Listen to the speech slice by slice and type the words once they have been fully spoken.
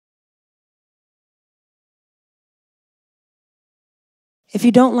If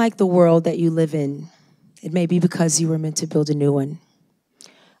you don't like the world that you live in, it may be because you were meant to build a new one.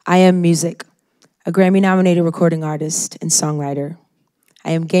 I am music, a Grammy-nominated recording artist and songwriter.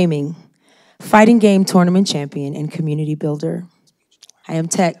 I am gaming, fighting game tournament champion and community builder. I am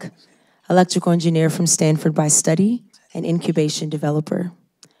tech, electrical engineer from Stanford by study and incubation developer.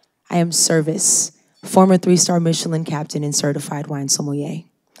 I am service, former 3-star Michelin captain and certified wine sommelier.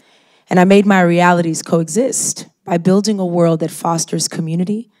 And I made my realities coexist by building a world that fosters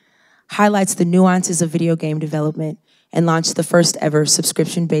community, highlights the nuances of video game development, and launched the first ever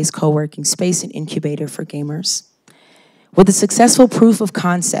subscription-based co-working space and incubator for gamers. With a successful proof of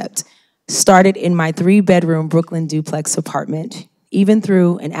concept, started in my 3-bedroom Brooklyn duplex apartment, even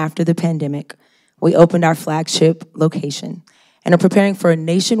through and after the pandemic, we opened our flagship location and are preparing for a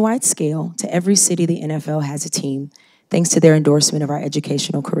nationwide scale to every city the NFL has a team, thanks to their endorsement of our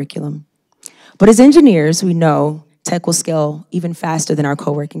educational curriculum. But as engineers, we know tech will scale even faster than our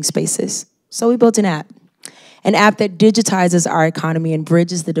co-working spaces. So we built an app that digitizes our economy and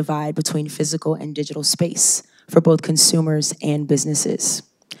bridges the divide between physical and digital space for both consumers and businesses.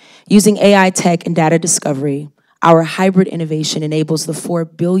 Using AI tech and data discovery, our hybrid innovation enables the 4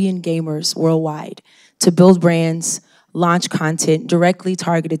 billion gamers worldwide to build brands, launch content directly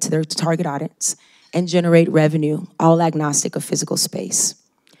targeted to their target audience, and generate revenue, all agnostic of physical space.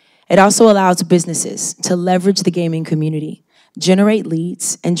 It also allows businesses to leverage the gaming community, generate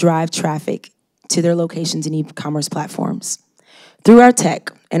leads, and drive traffic to their locations and e-commerce platforms. Through our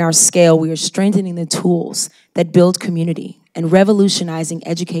tech and our scale, we are strengthening the tools that build community and revolutionizing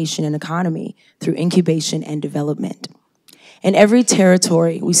education and economy through incubation and development. In every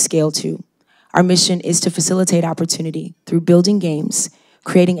territory we scale to, our mission is to facilitate opportunity through building games,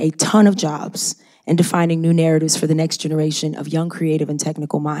 creating a ton of jobs, and defining new narratives for the next generation of young creative and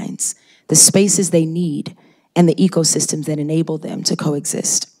technical minds, the spaces they need, and the ecosystems that enable them to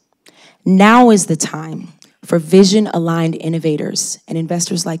coexist. Now is the time for vision-aligned innovators and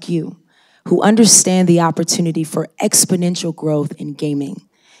investors like you who understand the opportunity for exponential growth in gaming,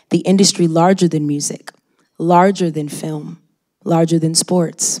 the industry larger than music, larger than film, larger than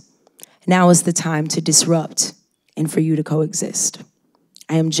sports. Now is the time to disrupt and for you to coexist.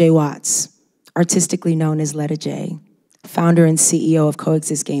 I am Jaye Watts, artistically known as Jaye, founder and CEO of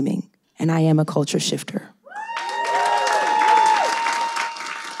Coexist Gaming, and I am a culture shifter.